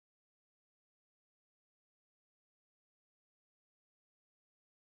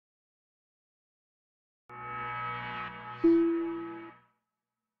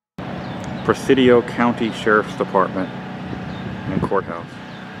Presidio County Sheriff's Department and Courthouse.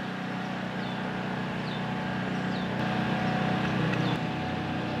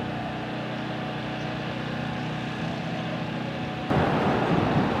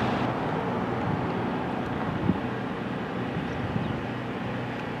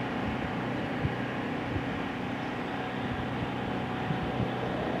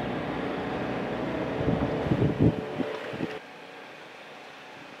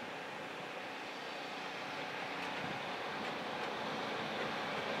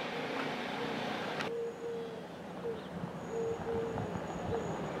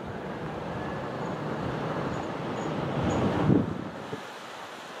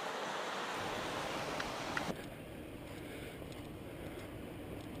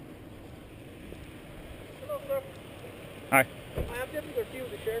 Hi. I've definitely got a few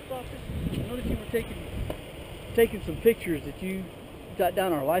with the sheriff's office. I noticed you were taking some pictures that you got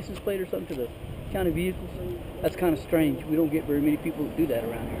down our license plate or something to the county vehicles. That's kind of strange. We don't get very many people that do that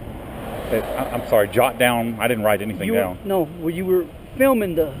around here. I'm sorry, jot down. I didn't write anything down. No, when you were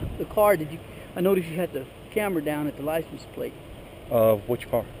filming the car, I noticed you had the camera down at the license plate. Which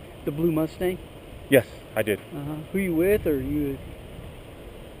car? The blue Mustang? Yes, I did. Who you with, or who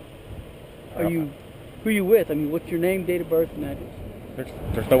you with? I mean, what's your name, date of birth, and address?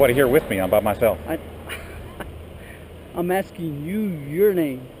 There's nobody here with me. I'm by myself. I'm asking you your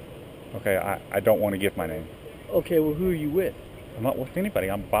name. Okay, I don't want to give my name. Okay, well, who are you with? I'm not with anybody.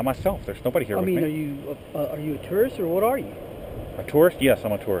 I'm by myself. There's nobody here with me. I mean, are you a tourist, or what are you? A tourist? Yes,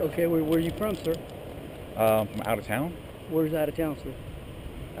 I'm a tourist. Okay, where are you from, sir? From out of town. Where's out of town,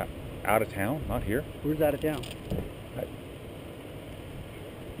 sir? Out of town? Not here. Where's out of town?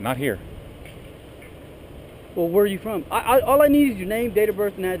 Not here. Well, where are you from? All I need is your name, date of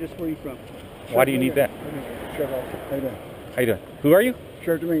birth, and address. Where are you from? Why do you need that? Sheriff officer. How you doing? How you doing? Who are you?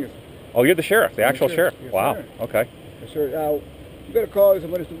 Sheriff Dominguez. Oh, you're the sheriff, the actual sheriff. Yes, wow. Sir. Okay. Yes, sir. You got a call?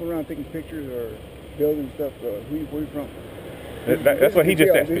 Somebody snooping around taking pictures or building stuff. Where you from? That's what he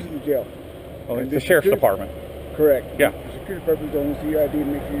just asked me. This is the jail. Oh, it's the sheriff's department. Correct. Yeah. For security purposes, I want to see your ID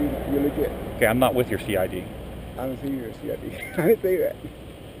and make sure you're legit. Okay, I'm not with your CID. I don't see your CID. I didn't say that.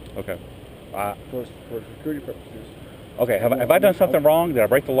 Okay. For security purposes. Okay, have I done something wrong? Did I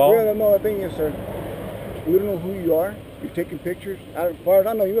break the law? Well, no, the thing is, sir, we don't know who you are. You're taking pictures. As far as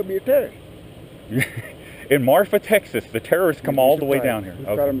I know, you might be a terrorist. In Marfa, Texas, the terrorists come all the way down here. We've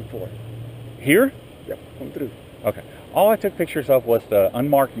got them before. Here? Yep, come through. Okay. All I took pictures of was the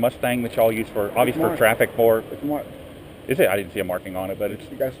unmarked Mustang that y'all use for, obviously, for traffic for. It's marked. Is it? I didn't see a marking on it, but it's.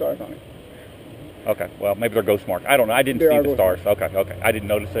 You got stars on it. Okay. Well, maybe they're ghost marked. I don't know. I didn't see the stars. Okay. I didn't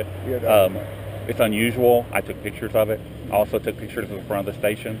notice it. Yeah, it's unusual. I took pictures of it. I also took pictures of the front of the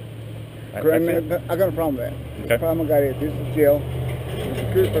station. I got a problem with that. Okay. The problem I got is this is jail. For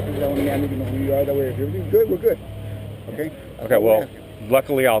security purposes, I need to know who you are. That way, if everything's good, we're good. Okay. Okay. Well,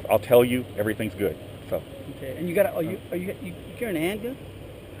 luckily, I'll tell you everything's good. So. Okay. And you got are you carrying a handgun?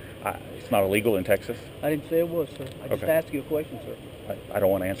 It's not illegal in Texas. I didn't say it was, sir. I just asked you a question, sir. I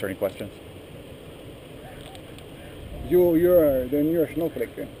don't want to answer any questions. You're a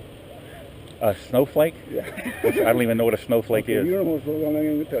snowflake then. A snowflake? Yeah. I don't even know what a snowflake is. You don't know what a snowflake is. I'm not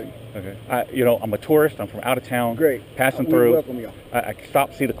even going to tell you. Okay. I'm a tourist. I'm from out of town. Great. Passing through. Welcome you. I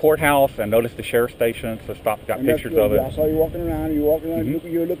stopped to see the courthaus and noticed the sheriff's station, so stopped, got pictures of it. I saw you walking around. You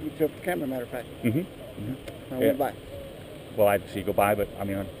were looking at the camera, matter of fact. I went by. Well, I see you go by, but I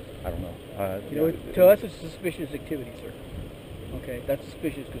mean, I don't know. To us, it's suspicious activity, sir. Okay, that's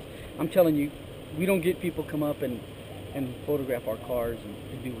suspicious because I'm telling you, we don't get people come up and photograph our cars and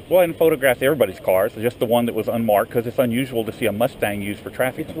do what. Well, and photograph everybody's cars, just the one that was unmarked, because it's unusual to see a Mustang used for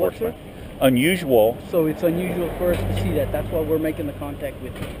traffic enforcement. Unusual. So it's unusual for us to see that. That's why we're making the contact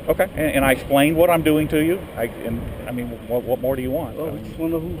with you. Okay, and I explained what I'm doing to you. What more do you want? Well, we just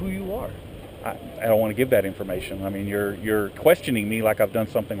want to know who you are. I don't want to give that information. I mean, you're questioning me like I've done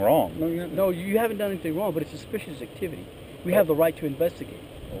something wrong. No, you haven't done anything wrong, but it's suspicious activity. We have the right to investigate.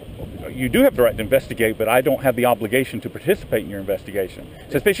 You do have the right to investigate, but I don't have the obligation to participate in your investigation.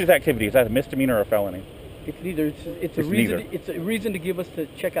 Suspicious activity, is that a misdemeanor or a felony? It's neither. It's a reason. Neither. It's a reason to give us to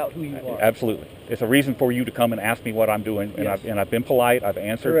check out who you are. Absolutely, it's a reason for you to come and ask me what I'm doing, and yes. I've been polite. I've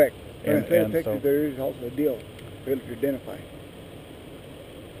answered. Correct. And so there is also a deal to identify.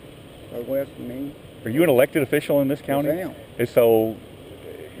 What's the name? Are you an elected official in this county? Yes, I am. And so.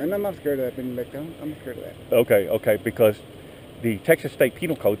 And I'm not scared of that being elected. I'm scared of that. Okay, because the Texas State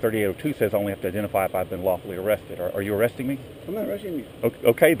Penal Code 3802 says I only have to identify if I've been lawfully arrested. Are you arresting me? I'm not arresting you.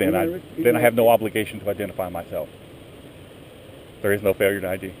 Okay, then I have no obligation to identify myself. There is no failure to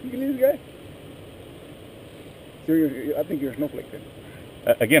ID. You can leave the guy. So I think you're a snowflake then.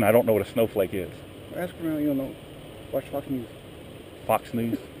 Again, I don't know what a snowflake is. Ask around, you don't know. Watch Fox News. Fox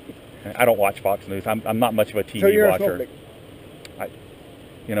News? I don't watch Fox News. I'm not much of a TV So you're watcher. a snowflake.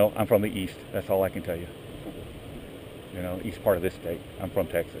 You know, I'm from the east. That's all I can tell you. You know, east part of this state. I'm from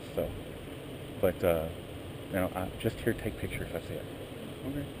Texas, so. But, you know, I'm just here to take pictures. That's it.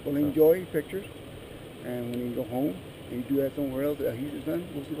 Okay. Well, enjoy your pictures, and when you go home and you do that somewhere else, he's done.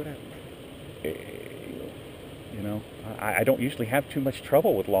 We'll see what happens. You know, I don't usually have too much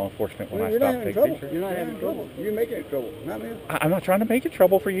trouble with law enforcement when I You're stop not to take having trouble. pictures. You're not having trouble. You're making it trouble. Not me. I'm not trying to make it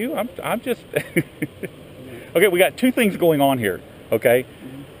trouble for you. I'm just. Okay, we got two things going on here. Okay,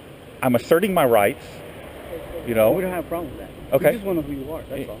 I'm asserting my rights. You know, We don't have a problem with that. Okay. We just want to know who you are,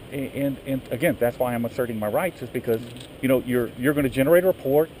 that's all. And again, that's why I'm asserting my rights, is because you know you're going to generate a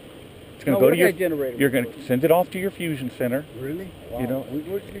report. It's going to No, go to we're your. gonna generate a You're going report. to send it off to your fusion center. Really? Wow. You know,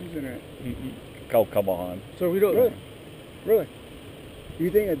 Where's things in there? Oh, come on. So we don't. Really? Really? You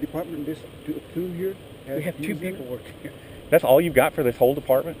think a department this two here? We have two fusions in it? people working here. That's all you've got for this whole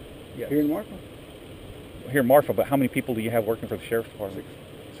department Yes. Here in Marfa? here in Marfa. But how many people do you have working for the sheriff's department?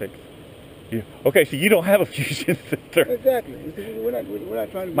 Six. Yeah. Okay, so you don't have a fusion center. Exactly. We're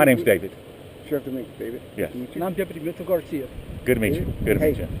not trying to. My name's David. Sheriff Dominguez, David. Yes. Nice to meet you. And I'm Deputy Mitchell Garcia. Good to meet you. Good to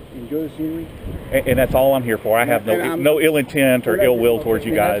Hey, meet you. enjoy the scenery. And that's all I'm here for. I have And I'm- no ill intent or ill will towards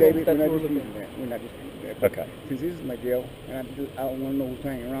you guys. David, That's we're what not we're disputing that. We're not disputing that. Okay. Since this is my jail, and I don't want to know who's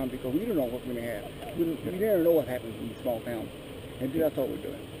hanging around because we don't know what we're going to have. You never know what happens in these small towns. And that's all we're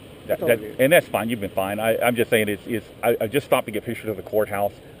doing. That's all it is. And that's fine. You've been fine. I'm just saying I just stopped to get pictures of the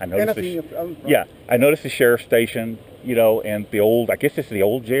courthouse. I And I noticed seen the, you. yeah, I noticed the sheriff's station, you know, and the old, I guess this is the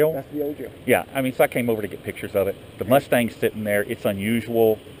old jail. That's the old jail. Yeah, I mean, so I came over to get pictures of it. The Mustang's sitting there. It's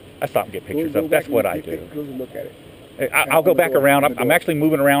unusual. I stopped and get pictures of it. That's what I do. Take a closer look at it. I'll go back around. on the I'm door. actually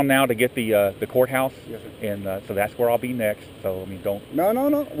moving around now to get the courthouse, Yes, sir. and so that's where I'll be next. So I mean, don't. No.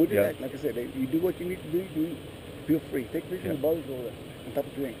 We'll do Yeah. that. Like I said, you do what you need to do. Feel free. Take pictures of bugs over there on top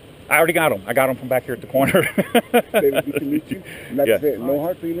of the ring. I already got them. I got them from back here at the corner. David, good to meet you. Like Yeah. I said, no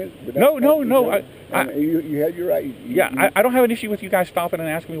hard feelings. But No. you had your right. I don't have an issue with you guys stopping and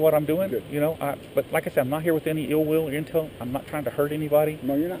asking me what I'm doing. Good. You know, but like I said, I'm not here with any ill will or intel. I'm not trying to hurt anybody.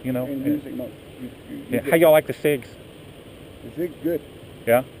 No, you're not. You know, And yeah. music, no. Yeah. How y'all like the SIGs? It's good.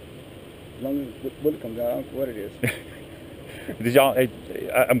 Yeah. As long as the bullet comes out, I don't care what it is. Did y'all?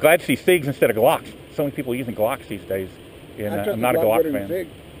 I'm glad to see SIGs instead of Glocks. So many people using Glocks these days, and I trust I'm not a the Glock better than fan. Sig.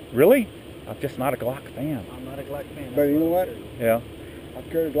 Really? I'm just not a Glock fan. I'm not a Glock fan. But you know what? Yeah. I've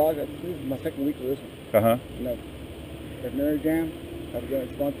carried Glock. This is my second week with this one. Uh-huh. No. I've never jammed. I've got it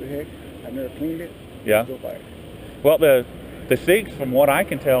spun to the head. I've never cleaned it. Yeah. So far. Well, the SIGs, from what I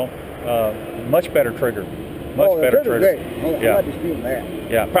can tell, much better trigger. Much Oh, the better trigger's trigger. great. Oh, Yeah. I'm not disputing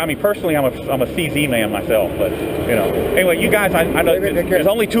that. Yeah, I mean, personally, I'm a CZ man myself, but, you know. Anyway, you guys, I know David, take care. there's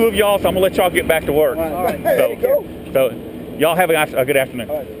only two of y'all, so I'm going to let y'all get back to work. All right. right. There you go. So y'all have a good afternoon.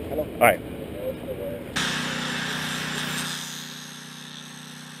 All right. Hello. All right.